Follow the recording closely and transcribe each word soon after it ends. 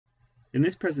In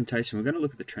this presentation, we're going to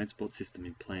look at the transport system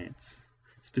in plants.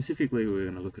 Specifically, we're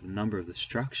going to look at a number of the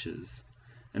structures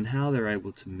and how they're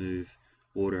able to move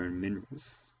water and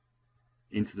minerals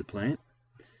into the plant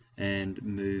and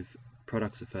move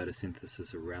products of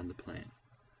photosynthesis around the plant.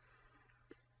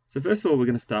 So first of all, we're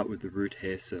going to start with the root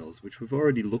hair cells, which we've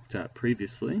already looked at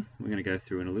previously. We're going to go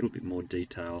through in a little bit more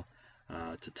detail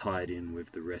to tie it in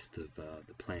with the rest of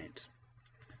the plant.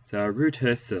 So our root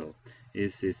hair cell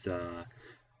is this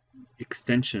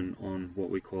extension on what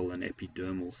we call an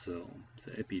epidermal cell.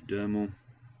 So epidermal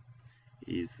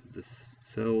is the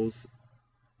cells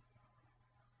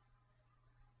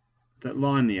that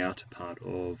line the outer part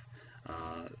of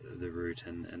the root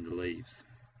and the leaves.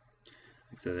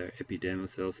 So they're epidermal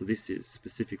cells. So this is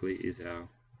specifically is our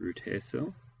root hair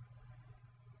cell.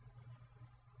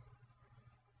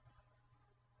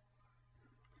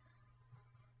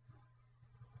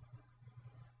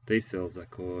 These cells are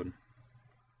called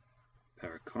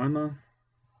parenchyma,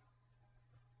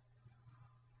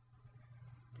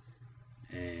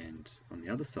 and on the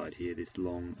other side here, this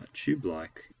long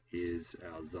tube-like is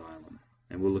our xylem,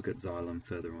 and we'll look at xylem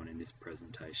further on in this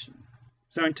presentation.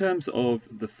 So in terms of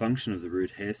the function of the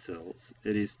root hair cells,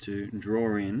 it is to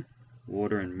draw in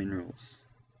water and minerals.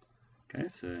 Okay,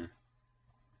 so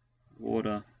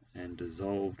water and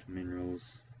dissolved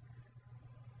minerals,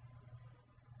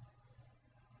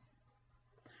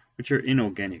 which are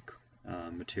inorganic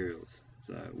materials.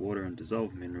 So water and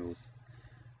dissolved minerals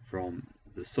from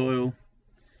the soil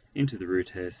into the root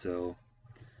hair cell,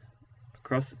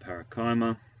 across the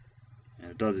parenchyma,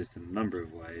 and it does this in a number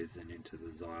of ways, and into the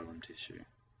xylem tissue.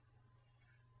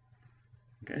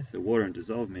 Okay, so water and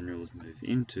dissolved minerals move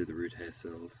into the root hair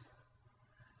cells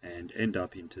and end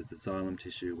up into the xylem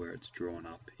tissue, where it's drawn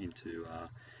up into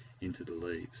the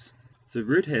leaves. So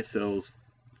root hair cells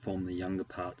form the younger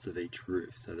parts of each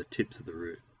root, so the tips of the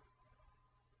root.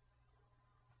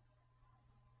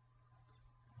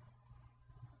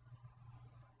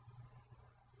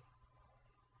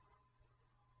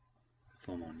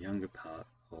 Form on younger part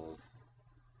of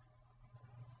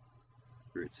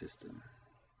root system.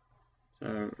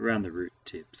 So around the root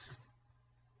tips.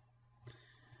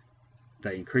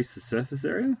 They increase the surface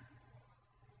area.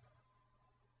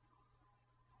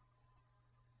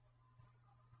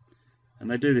 And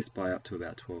they do this by up to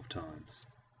about 12 times.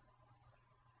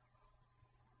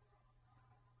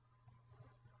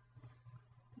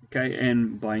 Okay,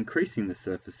 and by increasing the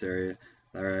surface area,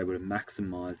 they're able to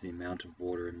maximize the amount of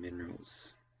water and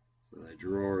minerals. So they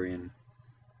draw in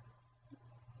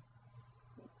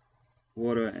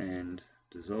water and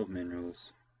dissolved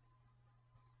minerals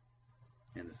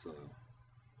in the soil.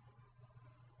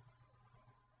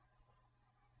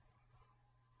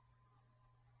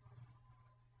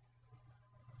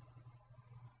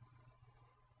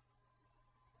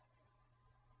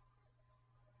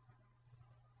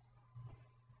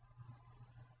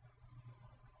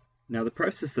 Now the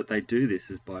process that they do this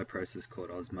is by a process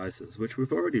called osmosis, which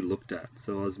we've already looked at.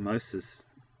 So osmosis,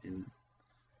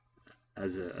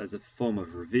 as a form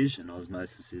of revision,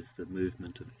 osmosis is the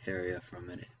movement of area from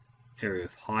an area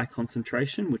of high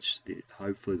concentration, which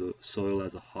hopefully the soil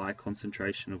has a high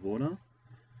concentration of water.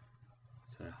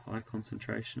 So high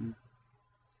concentration.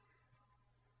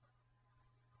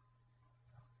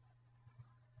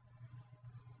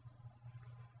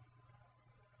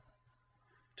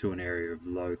 To an area of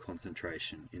low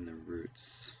concentration in the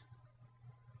roots.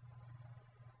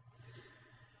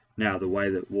 Now the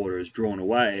way that water is drawn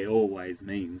away always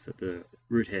means that the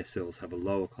root hair cells have a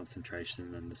lower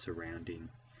concentration than the surrounding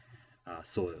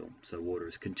soil. So water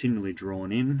is continually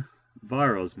drawn in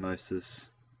via osmosis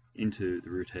into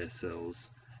the root hair cells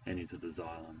and into the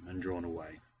xylem and drawn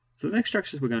away. So the next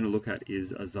structures we're going to look at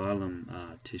is a xylem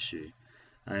tissue.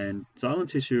 And xylem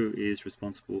tissue is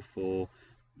responsible for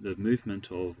the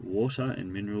movement of water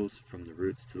and minerals from the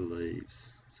roots to the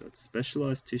leaves. So it's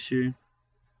specialized tissue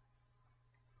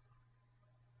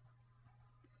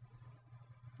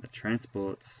that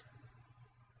transports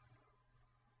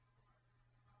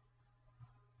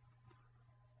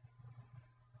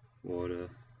water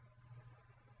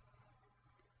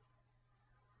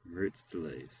from roots to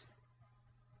leaves.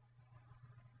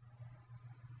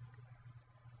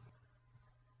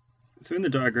 So in the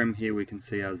diagram here we can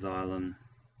see our xylem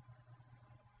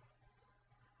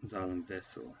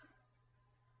vessel,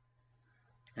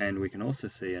 and we can also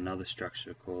see another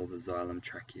structure called the xylem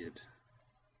tracheid,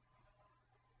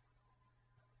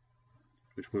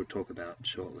 which we'll talk about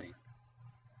shortly.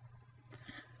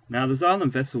 Now the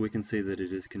xylem vessel, we can see that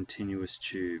it is continuous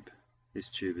tube. This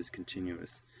tube is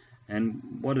continuous, and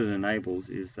what it enables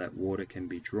is that water can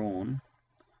be drawn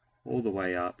all the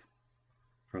way up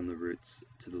from the roots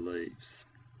to the leaves.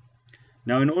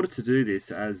 Now, in order to do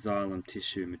this, as xylem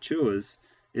tissue matures,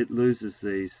 it loses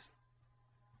these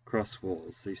cross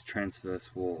walls, these transverse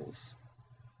walls.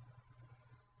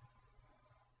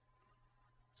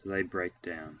 So they break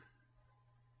down.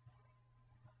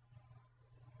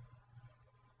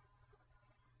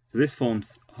 So this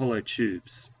forms hollow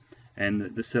tubes,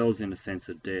 and the cells in a sense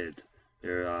are dead.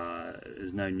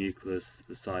 There's no nucleus,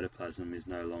 the cytoplasm is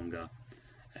no longer,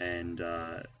 and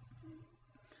the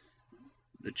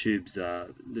tubes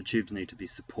need to be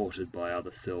supported by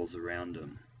other cells around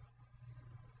them.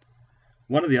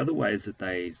 One of the other ways that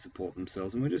they support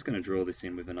themselves, and we're just going to draw this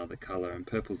in with another colour, and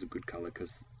purple's a good colour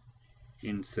because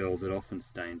in cells it often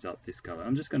stains up this colour.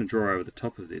 I'm just going to draw over the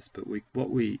top of this, but what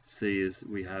we see is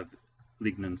we have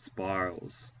lignin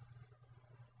spirals.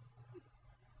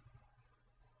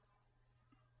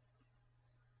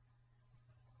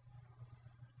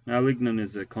 Now, lignin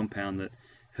is a compound that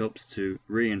helps to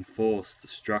reinforce the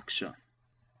structure.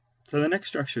 So the next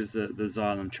structure is the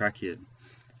xylem tracheid.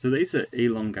 So these are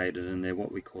elongated and they're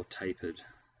what we call tapered.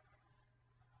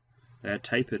 They are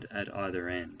tapered at either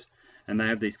end, and they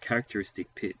have these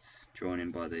characteristic pits drawn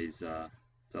in by these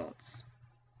dots.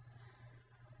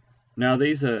 Now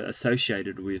these are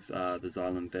associated with the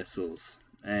xylem vessels,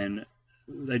 and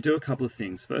they do a couple of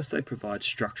things. First, they provide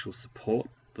structural support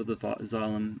for the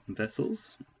xylem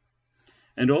vessels,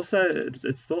 and also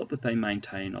it's thought that they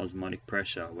maintain osmotic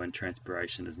pressure when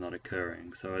transpiration is not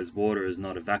occurring. So as water is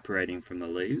not evaporating from the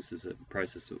leaves, as a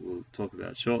process that we'll talk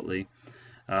about shortly,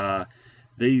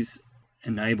 these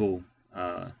enable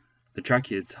the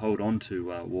tracheids hold on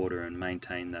to water and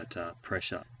maintain that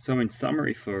pressure. So in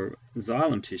summary, for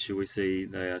xylem tissue, we see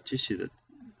they are tissue that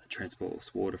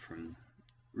transports water from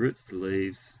roots to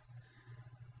leaves.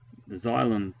 The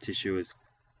xylem tissue has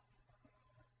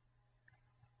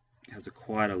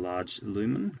quite a large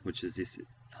lumen, which is this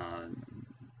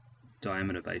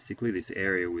diameter, basically, this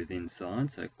area within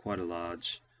inside, so quite a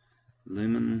large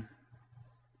lumen.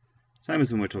 Same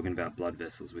as when we're talking about blood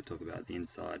vessels, we talk about the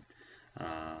inside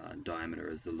diameter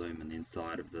as the lumen, the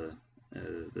inside of the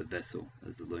vessel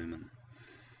as the lumen.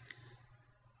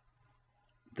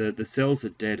 The cells are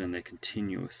dead and they're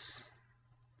continuous.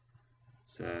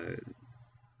 So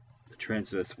the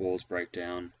transverse walls break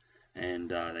down and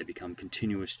they become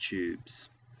continuous tubes,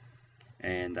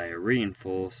 and they are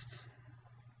reinforced.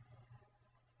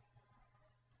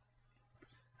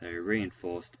 They are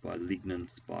reinforced by lignin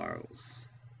spirals.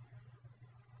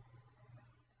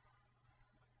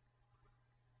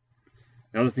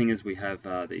 The other thing is we have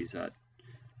these xylem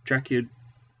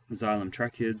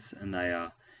tracheids, and they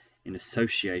are in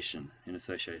association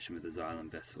with the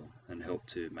xylem vessel and help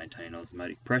to maintain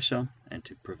osmotic pressure and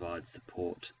to provide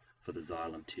support for the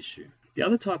xylem tissue. The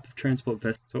other type of transport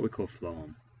vessel is what we call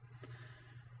phloem.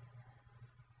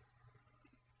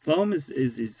 Phloem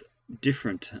is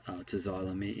different to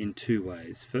xylem in two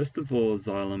ways. First of all,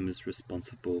 xylem is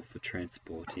responsible for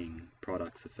transporting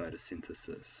products of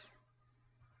photosynthesis.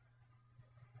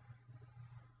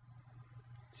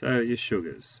 So your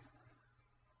sugars.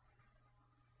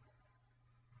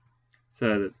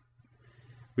 So that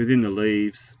within the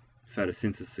leaves,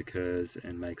 photosynthesis occurs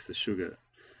and makes a sugar.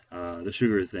 The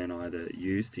sugar is then either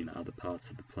used in other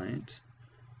parts of the plant,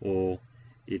 or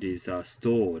it is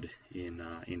stored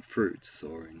in fruits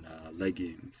or in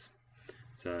legumes.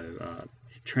 So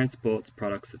it transports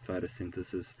products of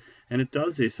photosynthesis, and it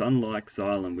does this unlike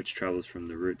xylem, which travels from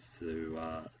the roots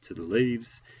to the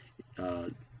leaves.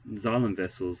 Xylem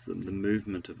vessels, the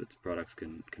movement of its products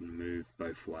can move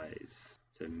both ways.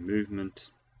 So movement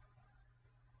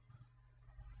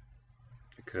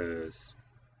occurs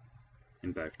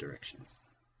in both directions.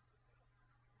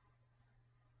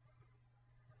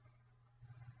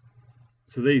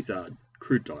 So these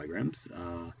crude diagrams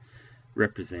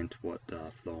represent what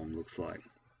phloem looks like.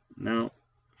 Now,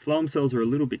 phloem cells are a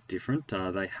little bit different.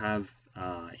 They have,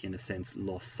 in a sense,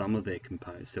 lost some of their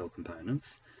cell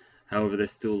components. However, they're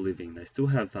still living. They still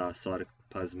have cytoplasm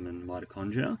and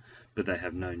mitochondria, but they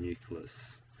have no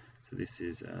nucleus. So this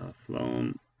is our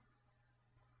phloem.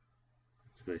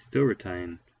 So they still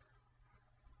retain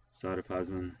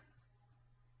cytoplasm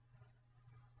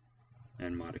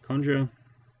and mitochondria.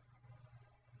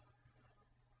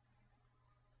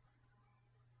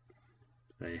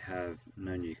 They have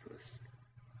no nucleus.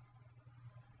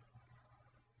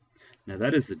 Now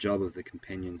that is the job of the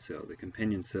companion cell. The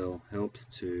companion cell helps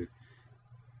to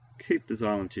keep the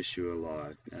xylem tissue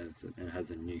alive, and it has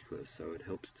a nucleus, so it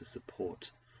helps to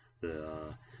support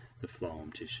the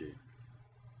phloem tissue.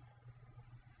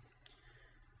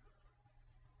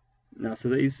 Now, so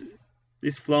these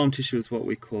This phloem tissue is what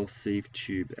we call sieve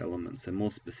tube elements, and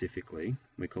more specifically,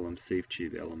 we call them sieve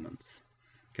tube elements.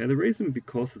 Okay, the reason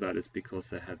because of that is because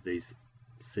they have these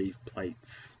sieve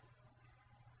plates.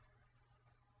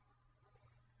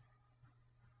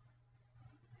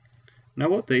 Now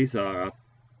what these are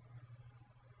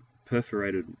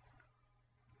perforated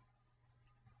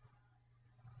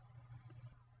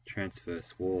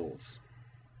transverse walls.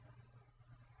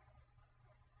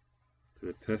 So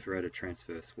they're perforated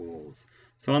transverse walls.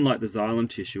 So unlike the xylem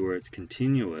tissue where it's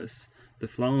continuous, the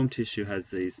phloem tissue has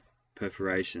these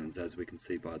perforations, as we can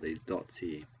see by these dots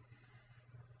here.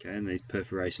 Okay, and these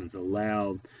perforations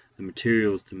allow the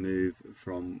materials to move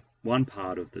from one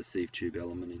part of the sieve tube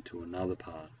element into another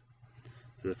part.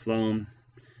 So the phloem,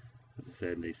 as I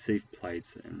said, these sieve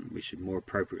plates, and we should more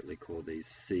appropriately call these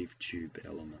sieve tube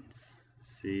elements.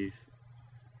 Sieve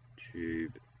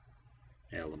tube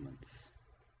elements.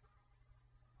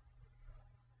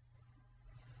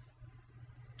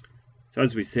 So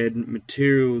as we said,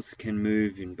 materials can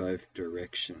move in both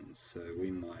directions. So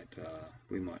we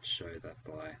might show that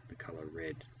by the color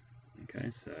red.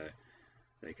 Okay, so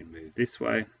they can move this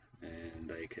way and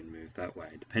they can move that way,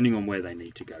 depending on where they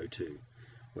need to go to.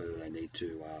 Whether they need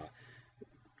to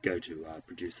go to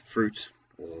produce a fruit,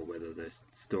 or whether they're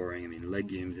storing them in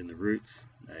legumes in the roots.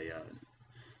 A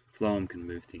phloem can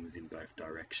move things in both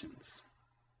directions.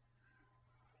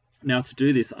 Now to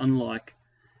do this, unlike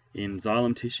in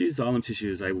xylem tissue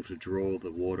is able to draw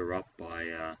the water up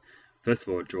by, first of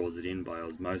all, it draws it in by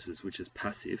osmosis, which is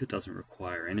passive. It doesn't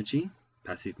require energy.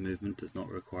 Passive movement does not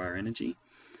require energy.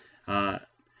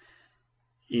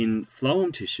 In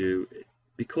phloem tissue,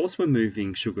 because we're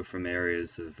moving sugar from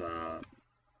areas of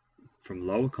from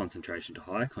lower concentration to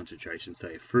higher concentration,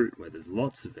 say a fruit where there's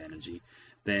lots of energy,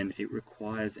 then it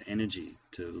requires energy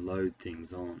to load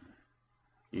things on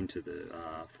into the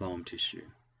phloem tissue.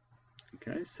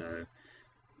 Okay, so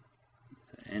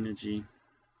energy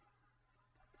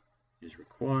is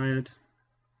required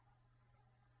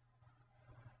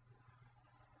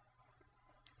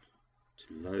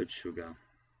to load sugar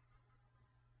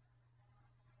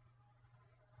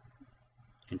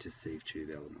into sieve tube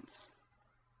elements.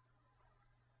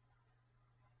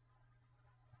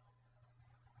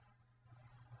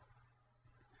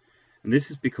 And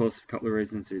this is because of a couple of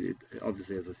reasons.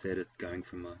 Obviously, as I said, it's going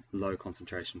from a low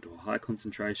concentration to a high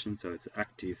concentration, so it's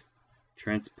active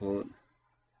transport.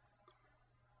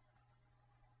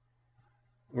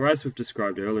 Or as we've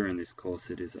described earlier in this course,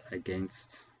 it is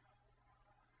against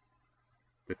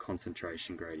the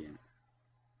concentration gradient.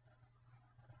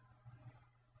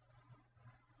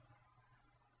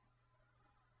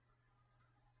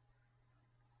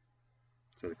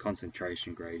 So the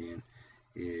concentration gradient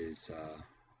is,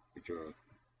 we draw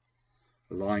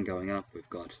a line going up, we've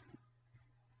got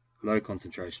low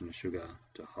concentration of sugar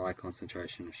to high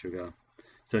concentration of sugar.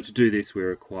 So to do this, we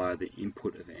require the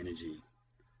input of energy.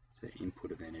 So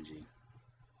input of energy.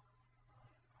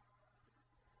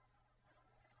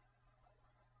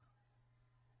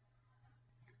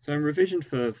 So in revision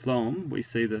for phloem, we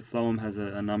see that phloem has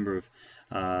a number of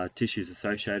tissues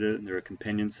associated, and there are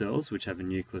companion cells which have a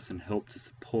nucleus and help to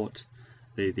support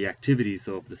the activities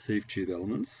of the sieve tube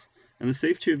elements. And the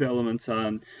sieve tube elements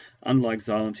are, unlike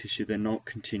xylem tissue, they're not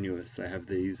continuous. They have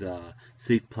these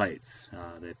sieve plates.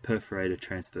 They're perforated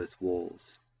transverse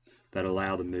walls that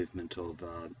allow the movement of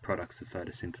products of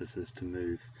photosynthesis to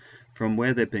move from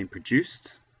where they've been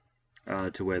produced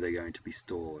to where they're going to be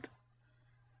stored.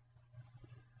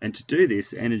 And to do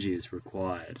this, energy is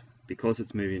required. Because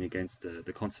it's moving against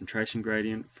the concentration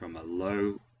gradient from a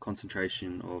low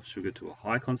concentration of sugar to a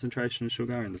high concentration of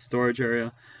sugar in the storage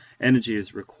area, energy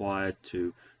is required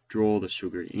to draw the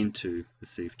sugar into the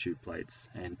sieve tube plates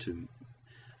and to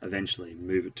eventually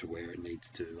move it to where it needs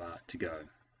to go.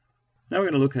 Now we're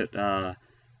going to look at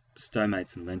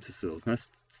stomates and lenticels. Now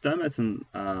stomates, and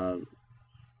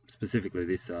specifically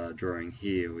this drawing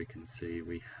here, we can see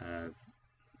we have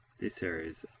this area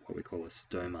is what we call a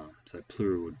stoma, so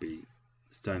plural would be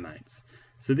stomates.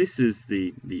 So this is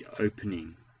the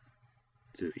opening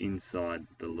to inside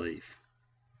the leaf.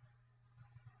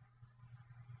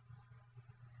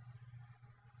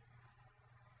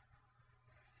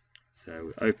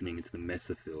 So opening into the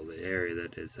mesophyll, the area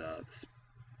that is a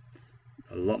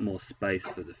lot more space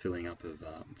for the filling up of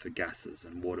for gases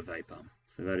and water vapor.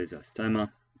 So that is our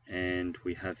stoma, and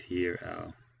we have here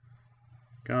our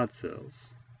guard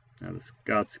cells. Now the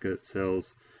guard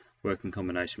cells work in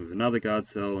combination with another guard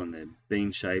cell, and they're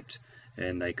bean shaped,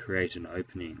 and they create an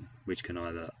opening which can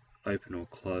either open or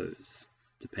close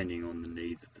depending on the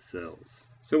needs of the cells.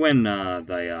 So when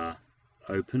they are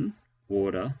open,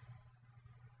 water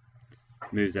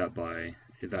moves out by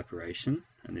evaporation,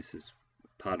 and this is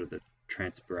part of the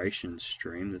transpiration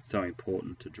stream that's so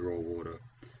important to draw water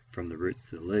from the roots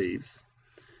to the leaves.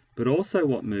 But also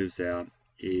what moves out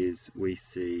is we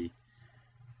see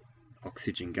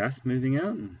oxygen gas moving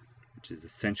out, which is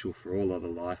essential for all other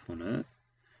life on Earth,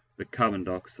 but carbon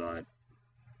dioxide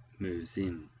moves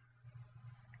in.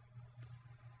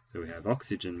 So we have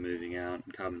oxygen moving out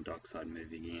and carbon dioxide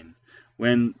moving in.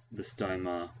 When the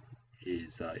stoma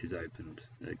is opened,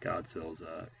 the guard cells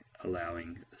are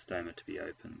allowing the stoma to be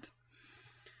opened.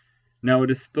 Now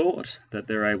it is thought that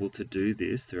they're able to do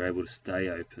this, they're able to stay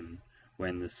open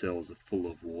when the cells are full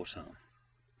of water.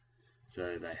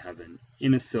 So they have an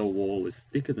inner cell wall is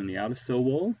thicker than the outer cell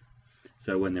wall.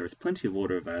 So when there is plenty of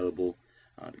water available,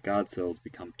 the guard cells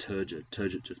become turgid.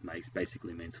 Turgid just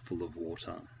basically means full of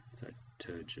water. So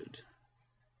turgid,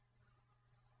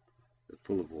 so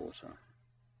full of water.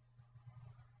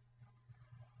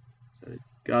 So the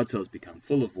guard cells become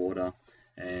full of water,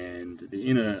 and the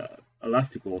inner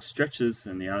elastic wall stretches,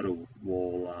 and the outer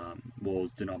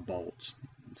walls do not bulge.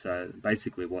 So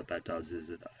basically, what that does is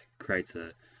it creates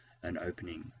an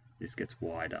opening. This gets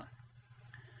wider.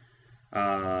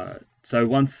 So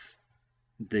once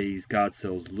these guard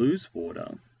cells lose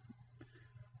water,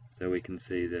 so we can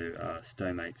see the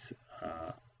stomates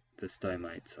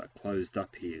are closed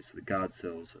up here. So the guard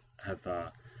cells have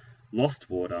lost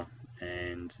water,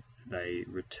 and they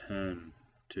return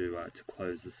to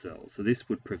close the cell. So this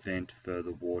would prevent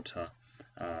further water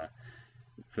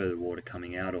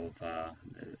coming out of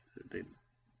the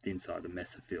inside the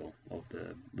mesophyll of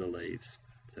the leaves.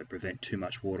 So prevent too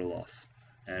much water loss,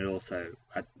 and also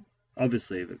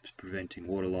obviously if it's preventing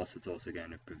water loss, it's also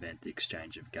going to prevent the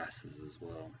exchange of gases as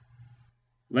well.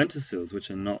 Lenticels,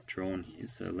 which are not drawn here,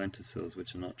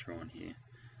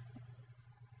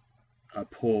 are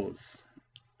pores.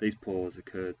 These pores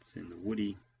occur in the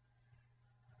woody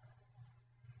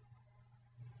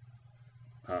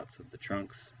parts of the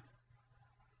trunks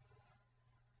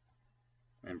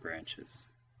and branches.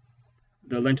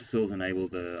 The lenticels enable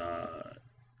the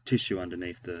tissue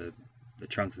underneath the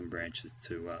trunks and branches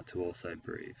to also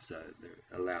breathe, so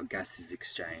they allow gases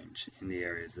exchange in the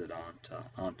areas that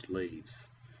aren't leaves.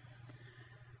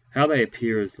 How they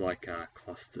appear is like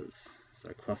clusters, so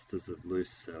clusters of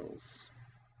loose cells.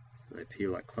 So they appear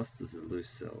like clusters of loose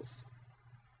cells.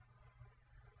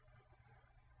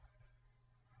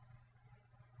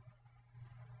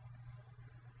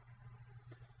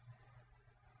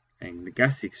 And the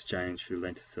gas exchange through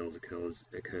lenticels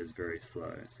occurs very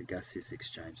slow. So gaseous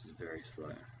exchange is very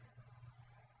slow.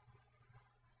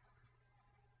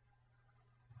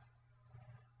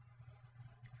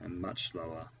 And much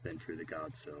slower than through the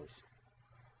guard cells.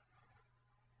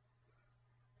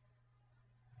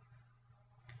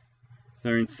 So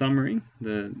in summary,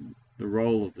 the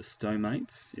role of the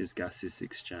stomates is gaseous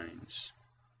exchange.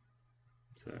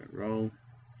 So role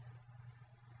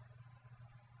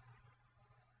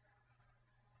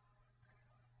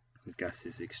is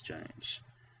gaseous exchange.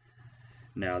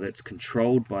 Now that's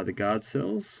controlled by the guard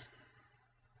cells,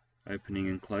 opening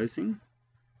and closing.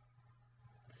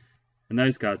 And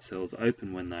those guard cells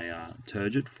open when they are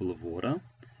turgid, full of water,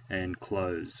 and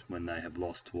close when they have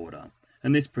lost water.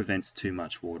 And this prevents too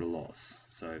much water loss.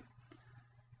 So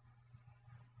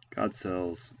guard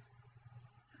cells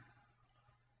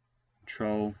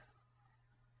control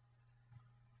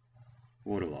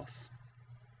water loss.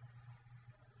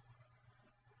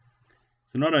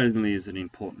 So not only is it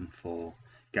important for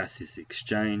gaseous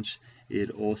exchange,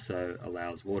 it also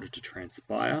allows water to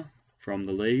transpire from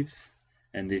the leaves,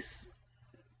 and this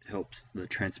helps the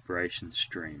transpiration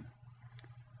stream.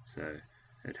 So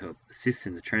it assists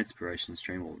in the transpiration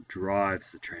stream, or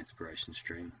drives the transpiration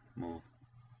stream more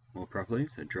properly.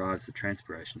 So it drives the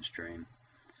transpiration stream,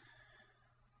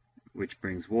 which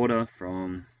brings water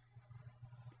from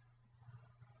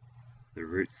the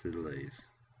roots to the leaves.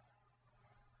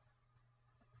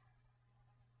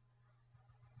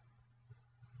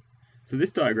 So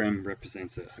this diagram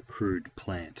represents a crude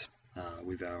plant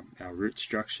with our root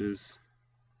structures,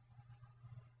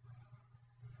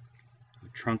 a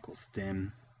trunk or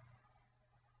stem,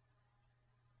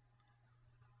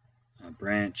 a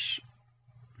branch,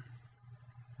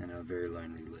 and a very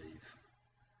lonely leaf.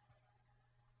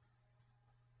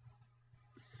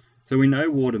 So we know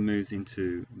water moves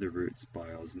into the roots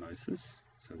by osmosis.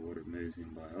 So water moves in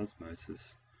by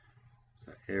osmosis.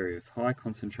 So area of high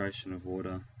concentration of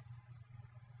water,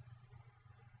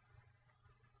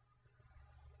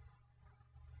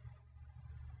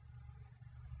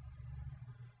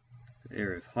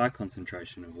 area of high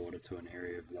concentration of water to an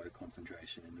area of low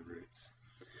concentration in the roots.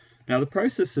 Now the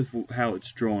process of how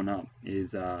it's drawn up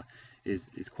is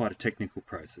quite a technical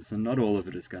process, and not all of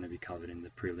it is going to be covered in the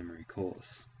preliminary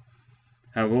course.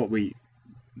 However,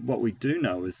 what we do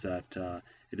know is that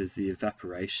it is the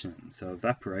evaporation. So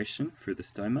evaporation through the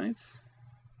stomates,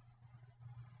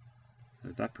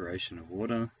 evaporation of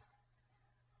water,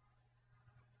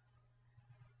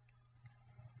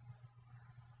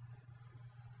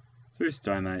 through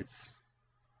stomates,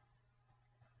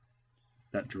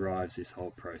 that drives this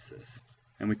whole process.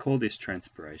 And we call this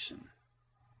transpiration.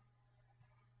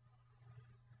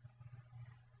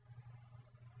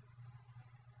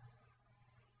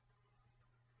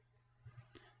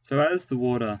 So as the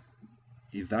water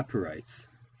evaporates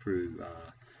through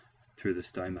the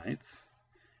stomates,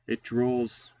 it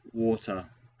draws water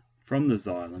from the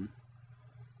xylem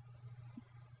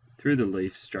through the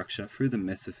leaf structure, through the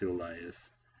mesophyll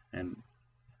layers, and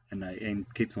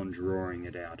keeps on drawing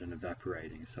it out and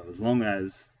evaporating. So as long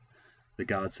as the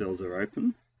guard cells are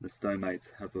open, the stomates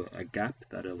have a gap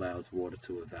that allows water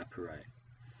to evaporate.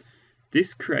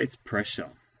 This creates pressure.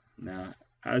 Now,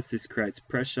 as this creates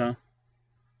pressure,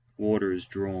 water is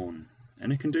drawn,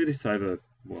 and it can do this over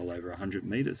 100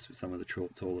 meters for some of the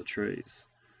taller trees.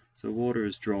 So water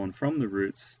is drawn from the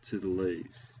roots to the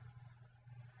leaves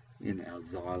in our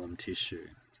xylem tissue.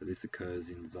 So this occurs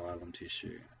in xylem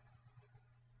tissue.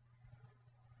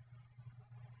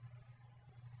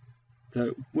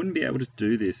 So wouldn't be able to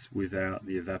do this without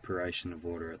the evaporation of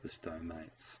water at the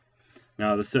stomates.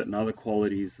 Now there's certain other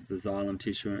qualities of the xylem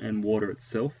tissue and water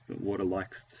itself, that water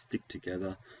likes to stick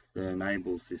together, that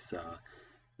enables this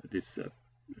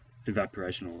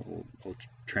evaporation or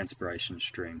transpiration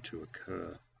stream to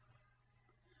occur.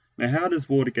 Now how does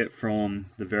water get from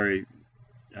the very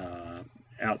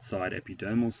outside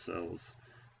epidermal cells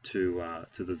to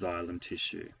the xylem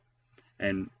tissue?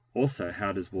 And also,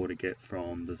 how does water get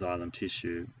from the xylem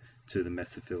tissue to the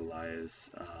mesophyll layers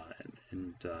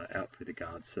and out through the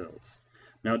guard cells?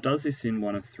 Now it does this in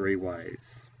one of three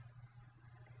ways.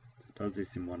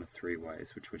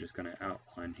 Which we're just going to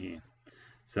outline here.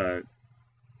 So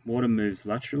water moves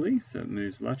laterally, so it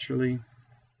moves laterally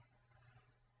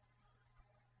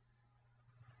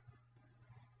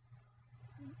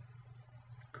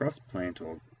across plant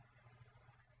or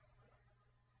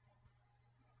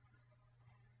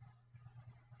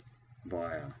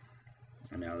via,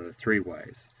 and now there are three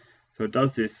ways. So it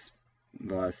does this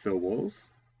via cell walls.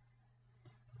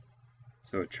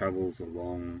 So it travels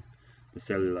along the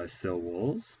cellulose cell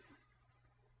walls.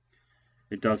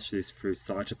 It does this through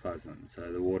cytoplasm.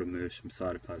 So the water moves from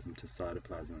cytoplasm to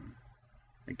cytoplasm,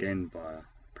 again by a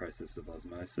process of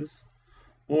osmosis.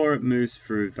 Or it moves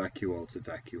through vacuole to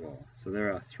vacuole. So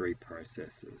there are three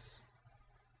processes.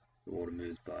 The water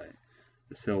moves by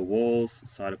the cell walls,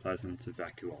 cytoplasm to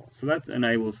vacuole. So that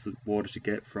enables the water to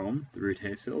get from the root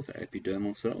hair cells, the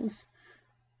epidermal cells,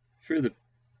 through the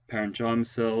parenchyma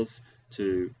cells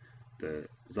to the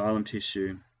xylem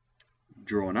tissue,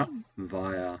 drawn up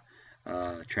via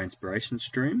transpiration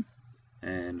stream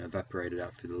and evaporated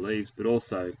out through the leaves, but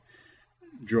also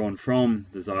drawn from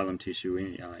the xylem tissue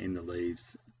in the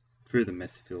leaves through the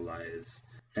mesophyll layers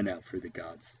and out through the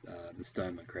guards, the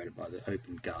stoma created by the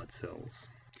open guard cells.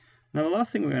 Now the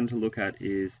last thing we're going to look at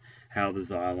is how the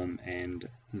xylem and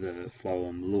the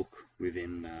phloem look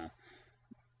within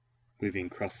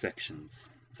cross sections.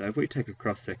 So if we take a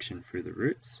cross section through the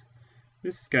roots,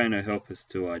 this is going to help us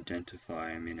to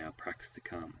identify them in our practice to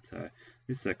come. So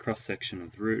this is a cross section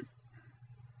of root.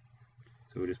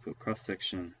 So we'll just put cross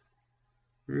section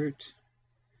root.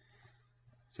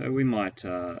 So we might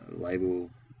label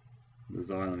the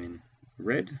xylem in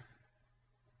red.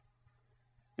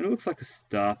 And it looks like a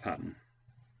star pattern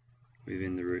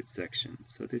within the root section.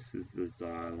 So this is the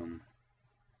xylem.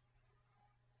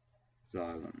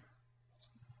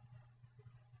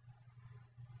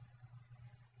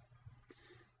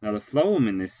 Now the phloem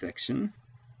in this section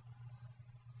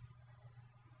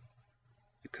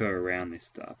occur around this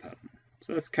star pattern.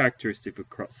 So that's characteristic of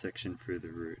cross section through the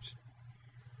root.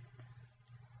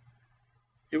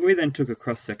 If we then took a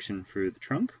cross section through the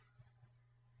trunk,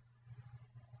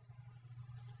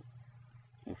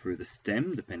 or through the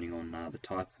stem, depending on the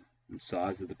type and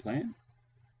size of the plant,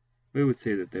 we would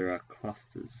see that there are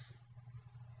clusters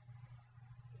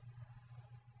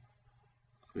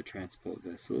of the transport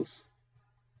vessels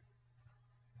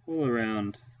all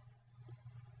around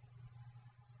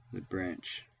the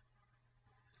branch.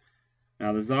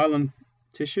 Now the xylem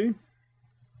tissue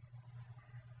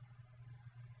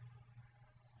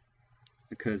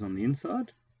occurs on the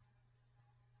inside,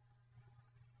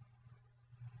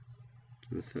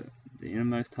 the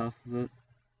innermost half of it,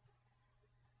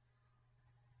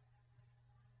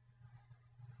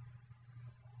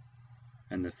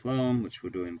 phloem, which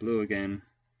we'll do in blue again,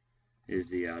 is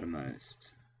the outermost.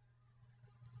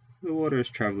 The water is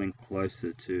traveling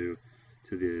closer to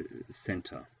the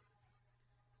center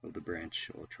of the branch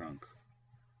or trunk.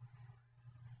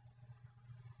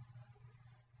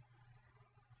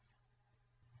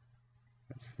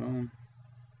 That's phloem.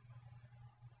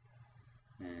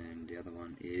 And the other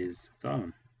one is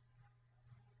xylem.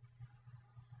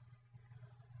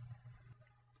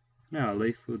 Now our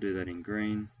leaf, we'll do that in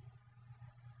green.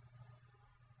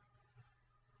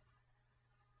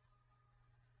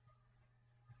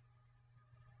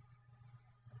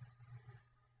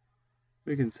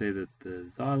 We can see that the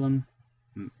xylem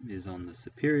is on the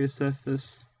superior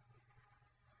surface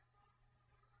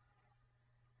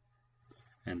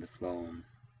and the phloem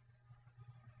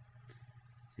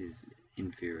is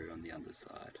inferior on the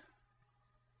underside.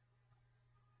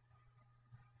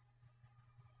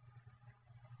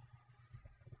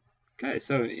 Okay,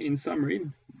 so in summary,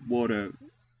 water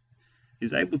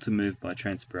is able to move by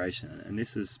transpiration, and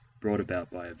this is brought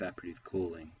about by evaporative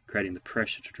cooling, creating the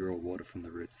pressure to draw water from the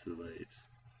roots to the leaves.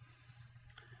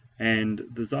 And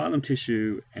the xylem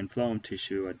tissue and phloem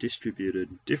tissue are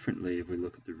distributed differently if we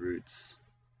look at the roots,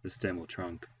 the stem or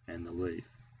trunk, and the leaf.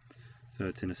 So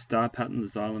it's in a star pattern, the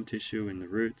xylem tissue in the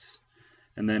roots,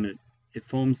 and then it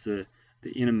forms the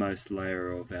innermost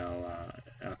layer of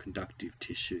our conductive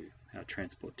tissue, our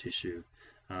transport tissue,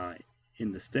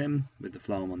 in the stem with the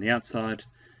phloem on the outside,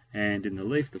 and in the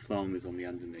leaf the phloem is on the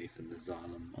underneath and the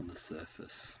xylem on the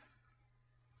surface.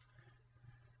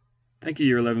 Thank you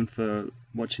Year 11 for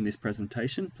watching this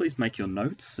presentation. Please make your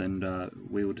notes and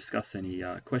we will discuss any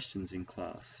questions in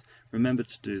class. Remember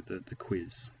to do the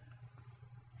quiz.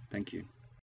 Thank you.